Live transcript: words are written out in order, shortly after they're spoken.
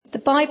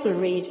Bible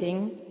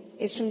reading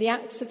is from the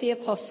Acts of the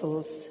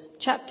Apostles,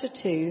 chapter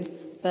 2,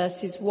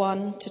 verses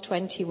 1 to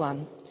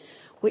 21,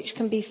 which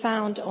can be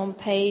found on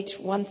page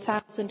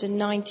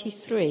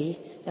 1093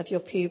 of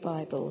your pew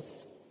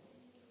Bibles.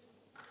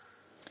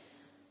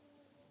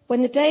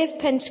 When the day of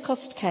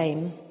Pentecost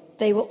came,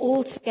 they were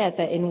all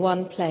together in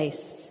one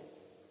place.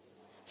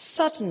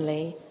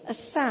 Suddenly, a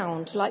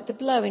sound like the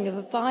blowing of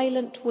a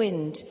violent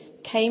wind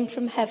came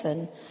from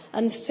heaven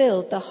and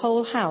filled the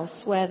whole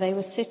house where they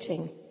were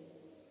sitting.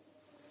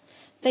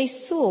 They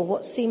saw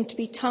what seemed to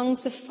be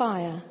tongues of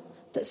fire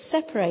that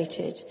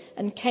separated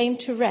and came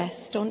to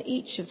rest on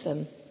each of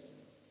them.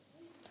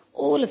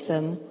 All of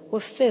them were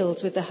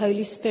filled with the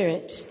Holy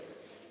Spirit,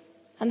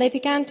 and they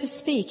began to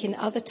speak in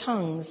other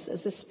tongues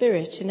as the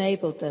Spirit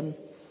enabled them.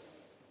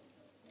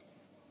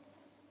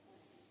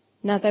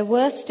 Now there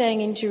were staying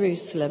in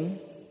Jerusalem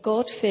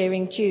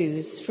God-fearing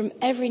Jews from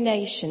every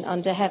nation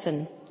under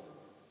heaven.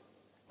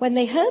 When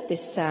they heard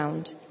this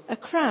sound, a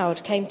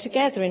crowd came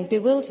together in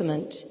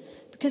bewilderment,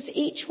 because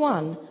each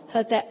one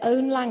heard their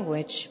own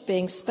language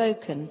being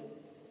spoken.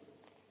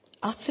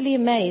 Utterly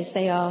amazed,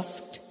 they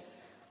asked,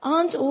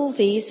 "Aren't all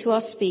these who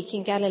are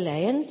speaking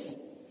Galileans?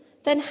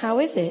 Then how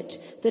is it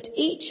that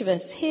each of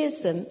us hears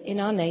them in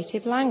our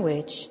native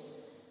language?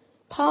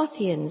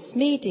 Parthians,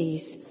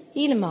 Medes,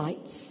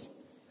 Elamites,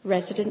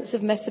 residents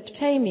of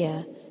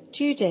Mesopotamia,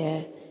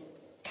 Judea,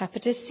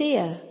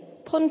 Cappadocia,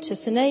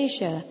 Pontus and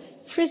Asia,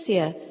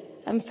 Phrygia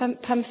and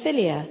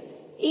Pamphylia,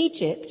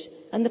 Egypt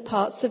and the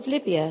parts of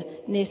Libya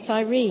near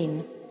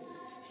Cyrene,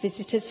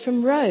 visitors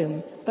from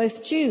Rome,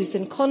 both Jews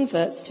and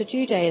converts to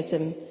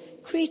Judaism,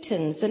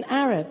 Cretans and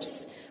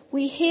Arabs.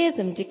 We hear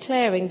them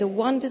declaring the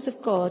wonders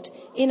of God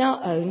in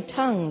our own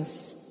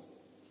tongues."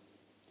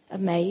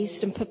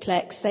 Amazed and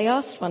perplexed, they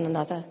asked one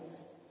another,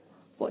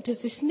 "What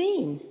does this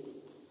mean?"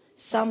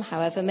 Some,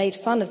 however, made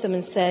fun of them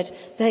and said,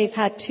 "They've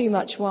had too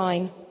much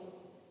wine."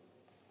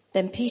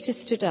 Then Peter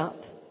stood up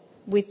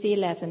with the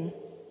 11.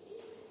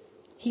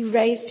 He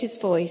raised his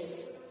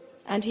voice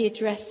and he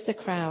addressed the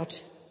crowd.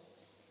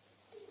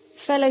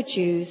 "Fellow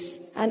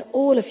Jews and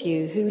all of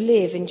you who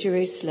live in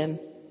Jerusalem,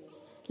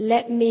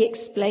 let me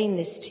explain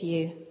this to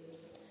you.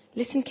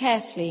 Listen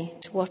carefully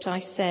to what I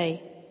say.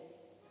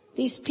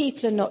 These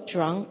people are not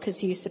drunk,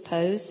 as you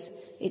suppose.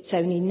 It's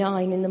only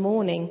 9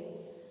 a.m.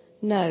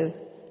 No,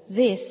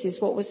 this is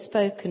what was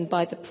spoken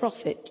by the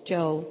prophet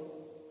Joel.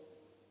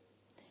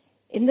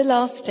 In the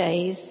last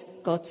days,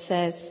 God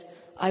says,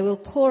 I will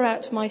pour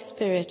out my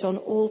spirit on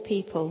all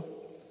people.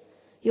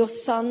 Your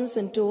sons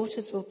and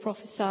daughters will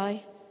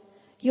prophesy.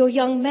 Your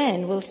young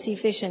men will see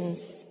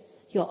visions.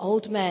 Your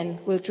old men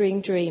will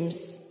dream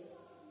dreams.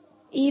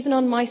 Even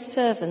on my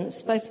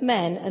servants, both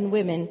men and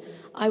women,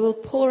 I will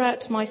pour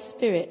out my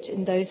spirit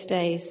in those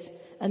days,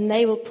 and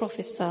they will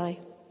prophesy.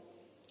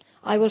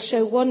 I will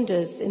show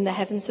wonders in the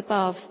heavens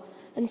above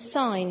and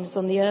signs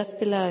on the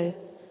earth below,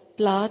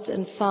 blood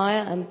and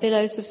fire and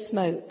billows of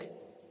smoke.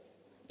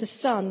 The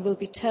sun will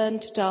be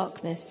turned to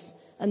darkness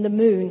and the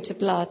moon to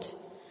blood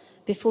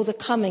before the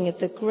coming of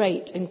the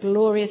great and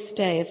glorious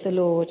day of the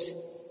Lord.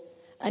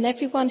 And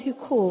everyone who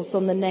calls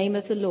on the name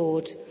of the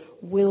Lord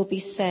will be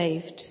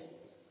saved."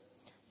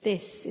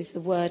 This is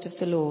the word of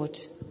the Lord.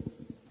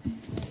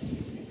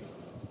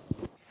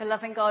 So,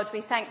 loving God,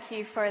 we thank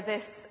you for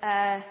this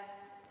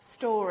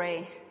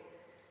story,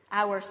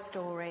 our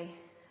story,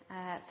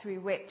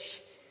 through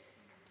which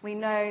we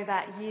know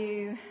that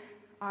you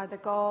are the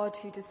God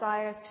who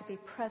desires to be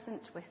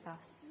present with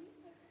us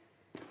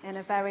in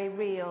a very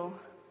real,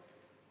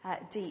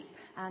 deep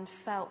and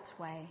felt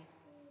way.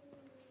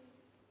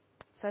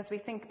 So as we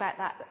think about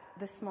that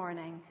this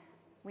morning,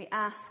 we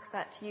ask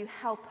that you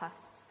help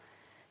us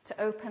to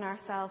open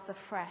ourselves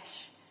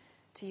afresh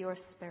to your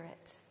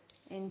Spirit.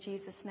 In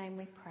Jesus' name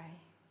we pray.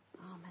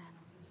 Amen.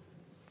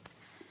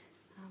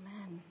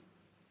 Amen.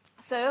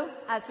 So,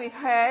 as we've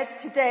heard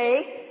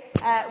today,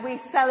 we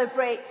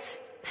celebrate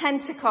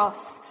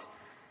Pentecost.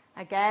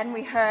 Again,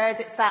 we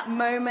heard it's that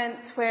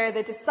moment where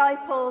the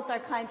disciples are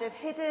kind of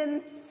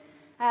hidden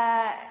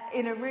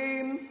in a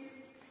room.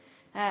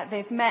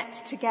 They've met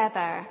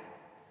together.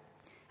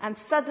 And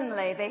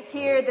suddenly they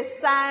hear the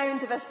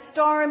sound of a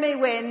stormy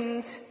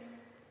wind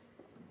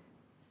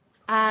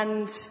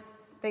and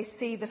they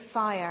see the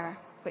fire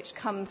which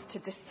comes to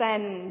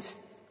descend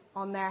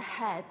on their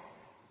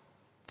heads.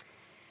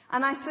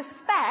 And I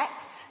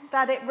suspect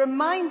that it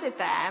reminded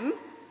them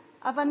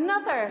of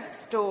another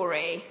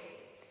story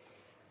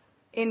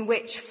in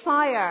which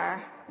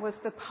fire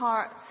was the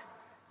part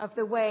of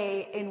the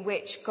way in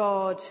which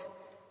God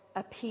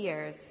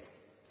appears.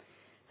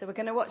 So we're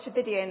going to watch a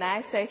video now,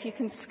 so if you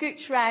can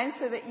scooch round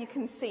so that you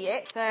can see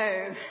it.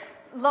 So,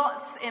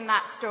 lots in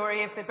that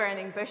story of the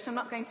burning bush. I'm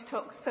not going to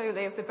talk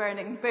solely of the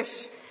burning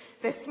bush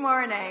this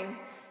morning,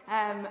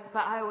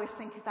 but I always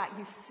think of that,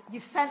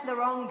 you've sent the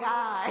wrong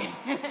guy.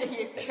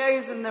 You've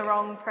chosen the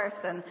wrong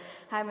person.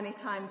 How many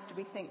times do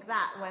we think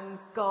that when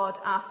God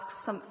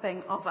asks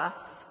something of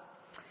us?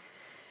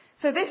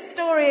 So this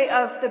story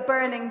of the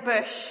burning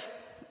bush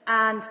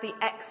and the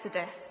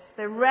Exodus,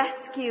 the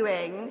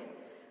rescuing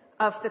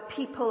of the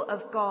people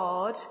of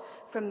God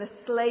from the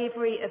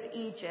slavery of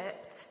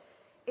Egypt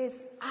is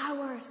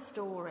our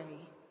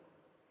story.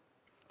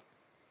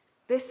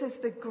 This is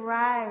the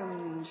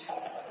ground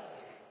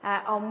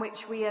on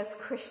which we as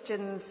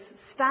Christians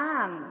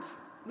stand.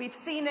 We've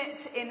seen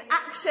it in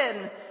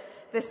action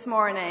this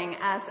morning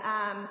as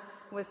Anne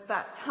was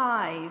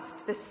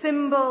baptized. The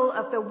symbol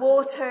of the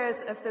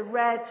waters of the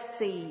Red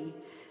Sea,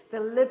 the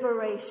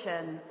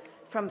liberation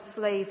from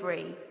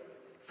slavery,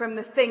 from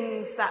the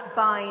things that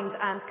bind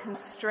and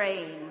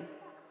constrain,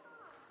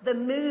 the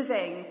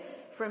moving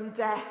from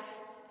death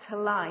to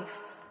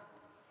life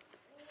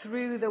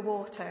through the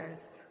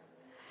waters.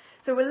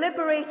 So we're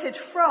liberated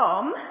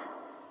from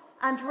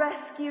and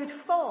rescued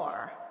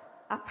for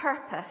a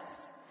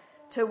purpose,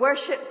 to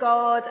worship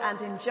God and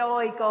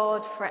enjoy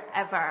God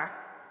forever.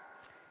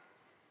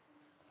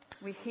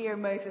 We hear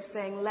Moses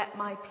saying, "Let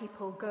my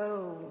people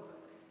go."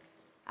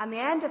 And the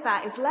end of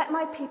that is, "Let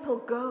my people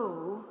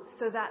go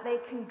so that they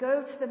can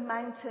go to the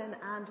mountain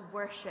and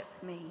worship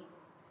me."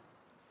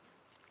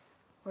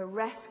 We're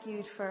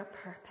rescued for a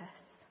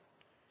purpose.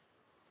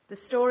 The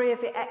story of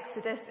the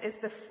Exodus is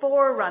the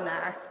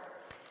forerunner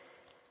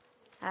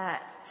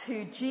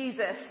to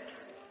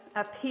Jesus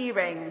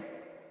appearing,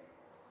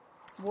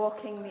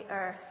 walking the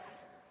earth.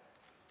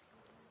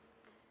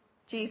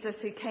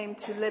 Jesus who came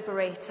to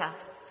liberate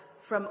us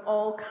from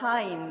all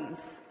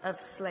kinds of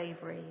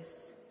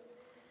slaveries,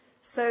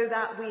 so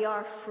that we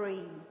are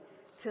free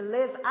to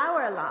live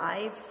our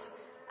lives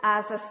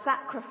as a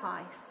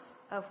sacrifice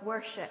of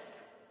worship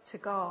to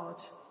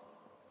God.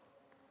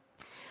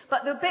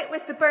 But the bit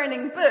with the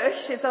burning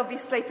bush is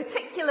obviously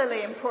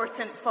particularly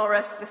important for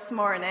us this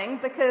morning,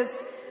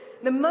 because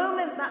the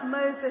moment that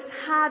Moses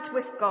had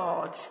with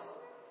God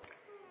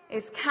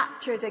is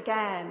captured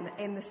again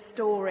in the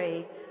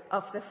story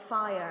of the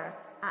fire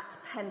at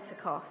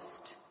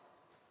Pentecost.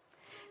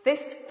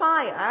 This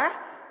fire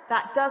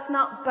that does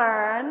not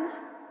burn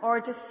or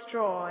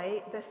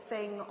destroy the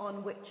thing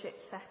on which it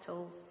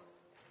settles.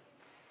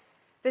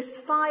 This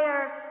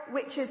fire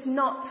which is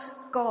not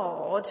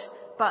God,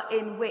 but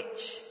in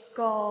which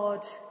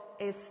God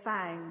is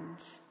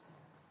found.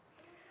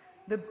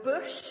 The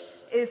bush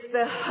is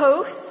the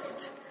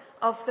host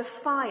of the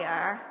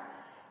fire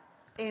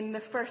in the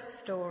first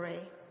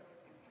story,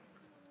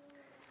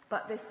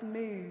 but this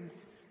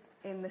moves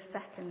in the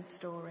second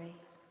story.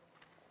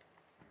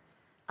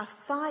 A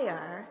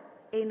fire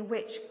in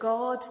which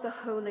God the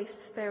Holy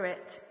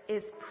Spirit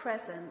is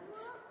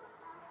present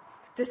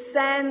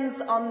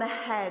descends on the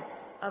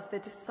heads of the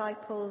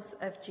disciples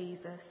of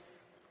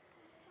Jesus.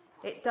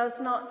 It does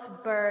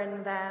not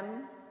burn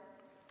them,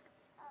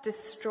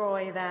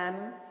 destroy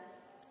them,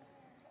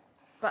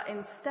 but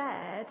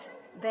instead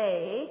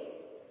they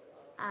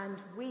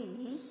and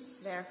we,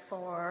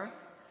 therefore,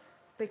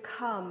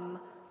 become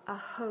a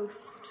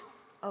host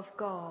of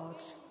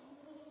God.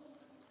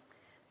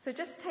 So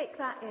just take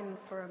that in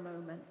for a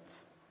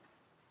moment.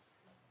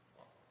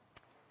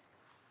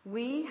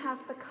 We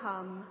have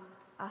become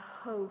a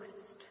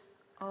host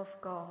of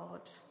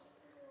God.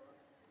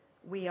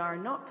 We are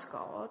not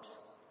God,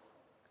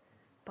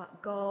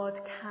 but God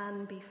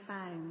can be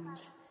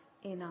found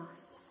in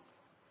us.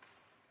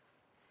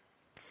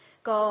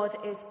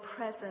 God is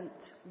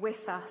present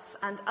with us,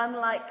 and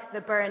unlike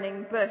the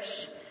burning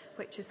bush,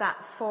 which is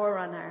that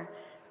forerunner,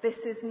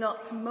 this is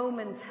not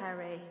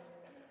momentary,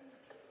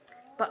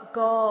 but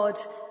God,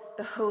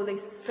 the Holy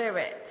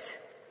Spirit,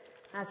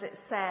 as it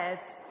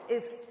says,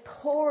 is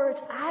poured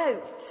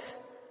out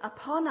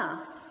upon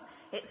us.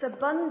 It's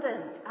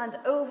abundant and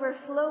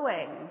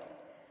overflowing.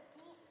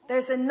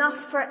 There's enough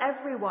for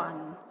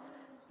everyone.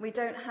 We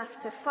don't have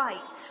to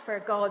fight for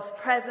God's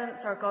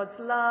presence or God's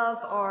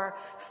love or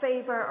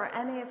favor or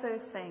any of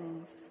those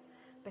things,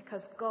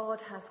 because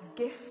God has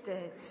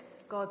gifted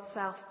God's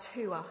self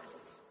to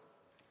us.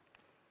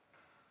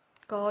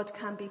 God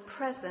can be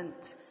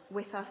present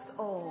with us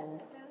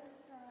all.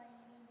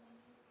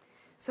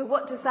 So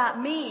what does that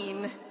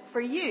mean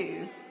for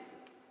you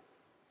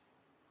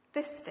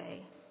this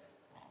day?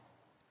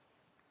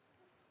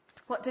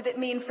 What did it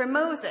mean for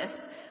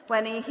Moses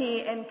when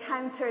he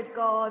encountered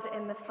God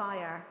in the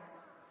fire?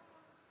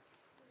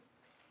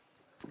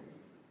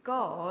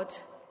 God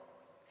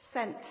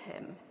sent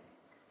him.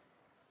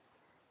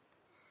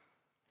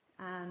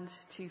 And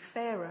to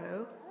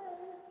Pharaoh,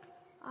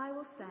 "I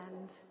will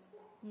send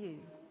you."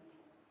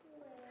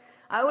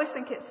 I always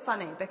think it's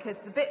funny because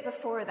the bit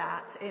before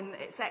that,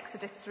 it's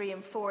Exodus 3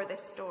 and 4,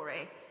 this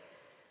story,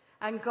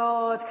 and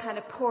God kind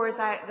of pours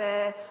out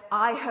the,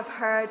 "I have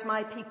heard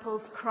my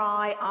people's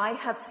cry, I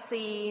have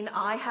seen,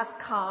 I have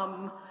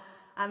come,"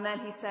 and then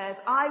he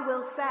says, "I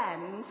will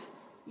send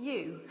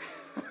you."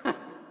 And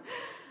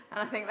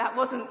I think that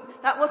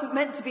wasn't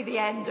meant to be the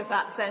end of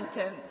that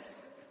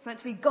sentence. It's meant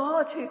to be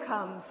God who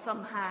comes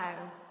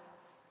somehow.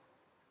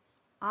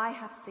 "I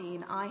have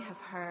seen, I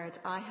have heard,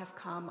 I have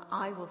come,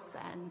 I will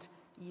send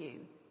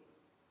you."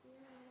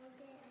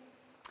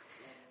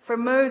 For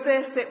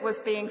Moses, it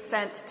was being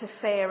sent to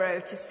Pharaoh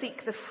to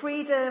seek the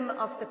freedom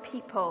of the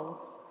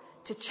people,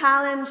 to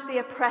challenge the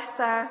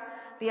oppressor,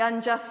 the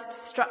unjust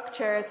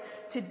structures,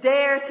 to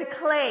dare to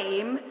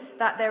claim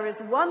that there is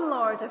one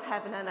Lord of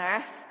heaven and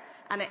earth,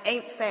 and it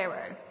ain't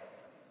Pharaoh.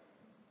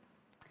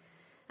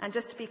 And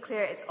just to be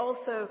clear, it's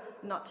also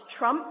not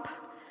Trump.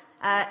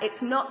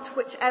 It's not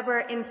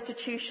whichever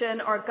institution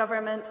or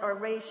government or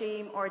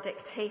regime or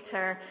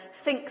dictator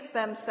thinks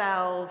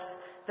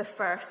themselves the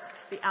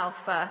first, the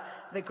Alpha,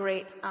 the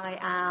great I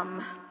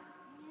am.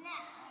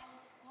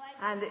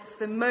 And it's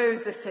the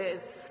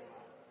Moseses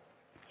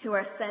who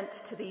are sent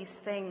to these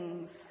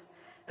things.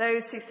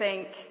 Those who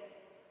think,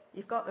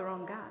 you've got the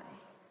wrong guy.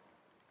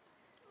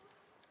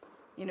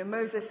 You know,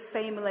 Moses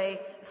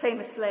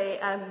famously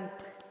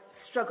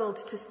struggled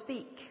to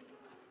speak.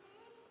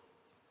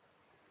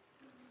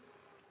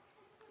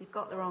 You've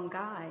got the wrong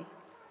guy.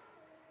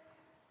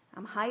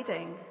 I'm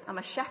hiding. I'm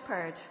a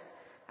shepherd.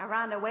 I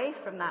ran away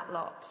from that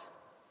lot.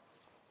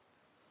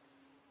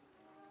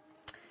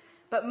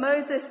 But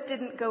Moses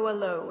didn't go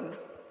alone,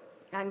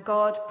 and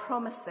God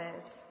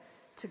promises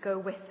to go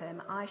with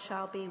him. I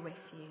shall be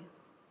with you.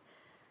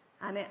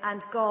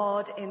 And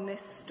God, in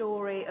this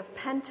story of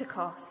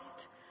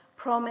Pentecost,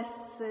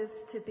 promises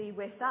to be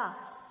with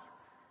us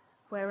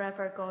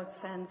wherever God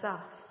sends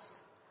us,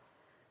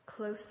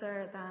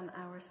 closer than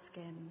our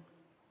skin.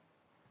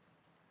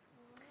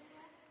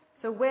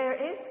 So where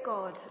is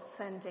God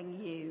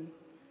sending you?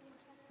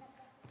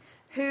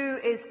 Who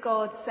is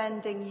God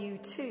sending you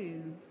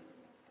to?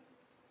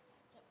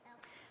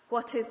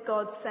 What is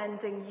God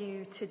sending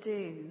you to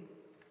do?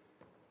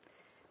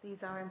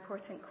 These are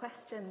important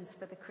questions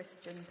for the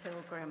Christian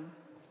pilgrim.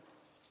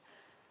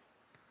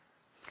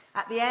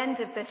 At the end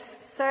of this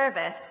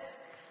service,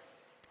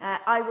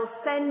 I will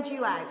send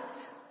you out.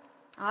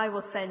 I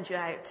will send you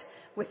out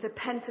with the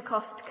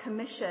Pentecost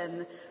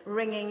Commission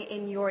ringing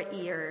in your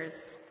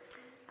ears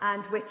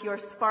and with your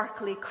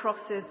sparkly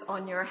crosses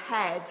on your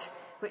head,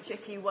 which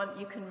if you want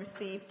you can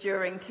receive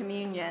during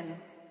communion.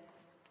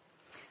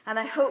 And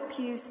I hope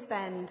you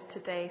spend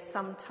today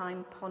some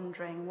time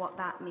pondering what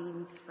that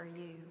means for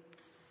you.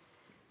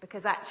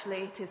 Because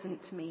actually it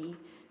isn't me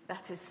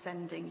that is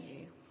sending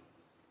you.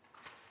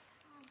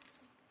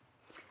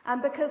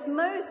 And because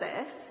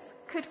Moses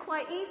could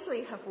quite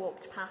easily have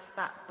walked past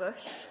that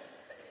bush.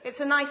 It's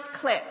a nice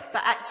clip,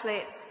 but actually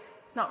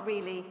it's not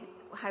really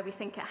how we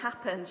think it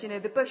happened. You know,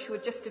 the bush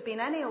would just have been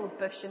any old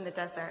bush in the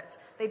desert.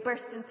 They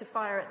burst into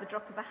fire at the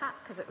drop of a hat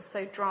because it was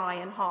so dry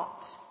and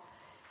hot.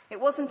 It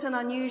wasn't an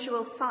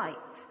unusual sight,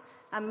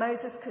 and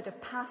Moses could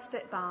have passed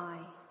it by.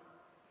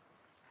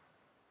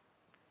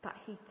 But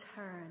he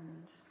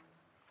turned.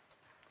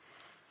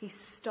 He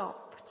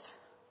stopped.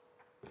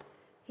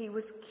 He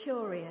was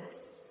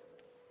curious.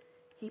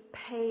 He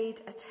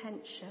paid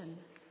attention,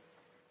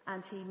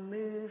 and he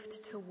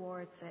moved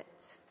towards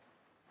it.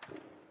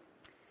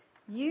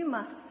 You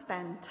must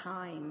spend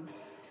time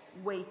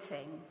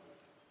waiting,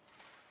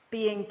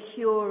 being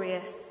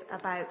curious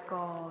about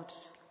God,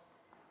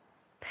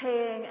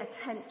 paying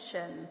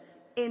attention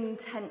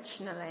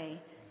intentionally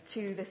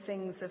to the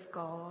things of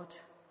God,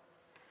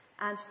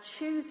 and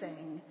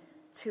choosing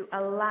to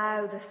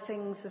allow the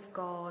things of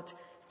God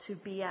to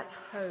be at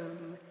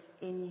home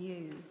in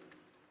you.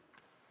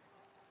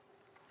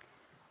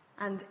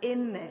 And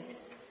in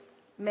this,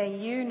 may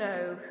you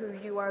know who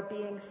you are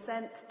being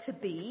sent to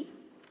be,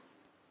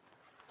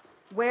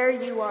 where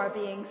you are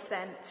being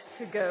sent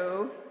to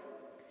go,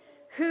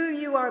 who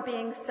you are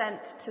being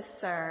sent to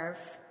serve,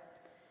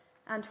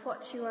 and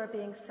what you are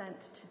being sent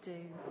to do.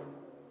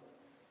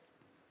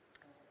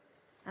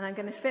 And I'm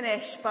going to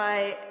finish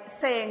by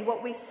saying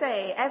what we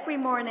say every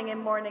morning in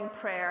morning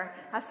prayer.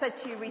 I've said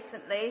to you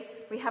recently,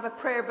 we have a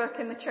prayer book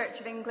in the Church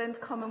of England,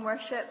 Common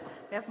Worship.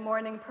 We have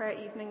morning prayer,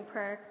 evening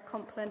prayer,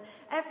 Compline.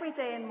 Every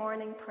day in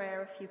morning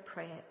prayer, if you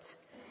pray it,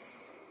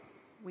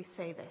 we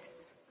say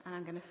this. And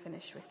I'm going to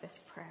finish with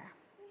this prayer.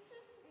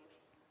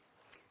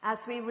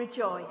 As we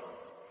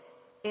rejoice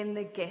in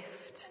the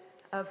gift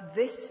of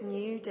this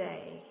new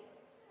day,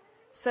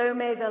 so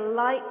may the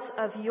light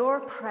of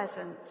your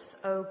presence,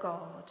 O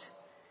God,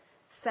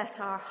 set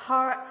our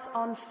hearts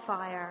on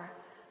fire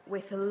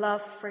with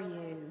love for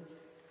you,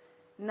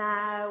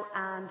 now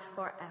and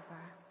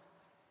forever.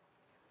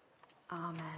 Amen.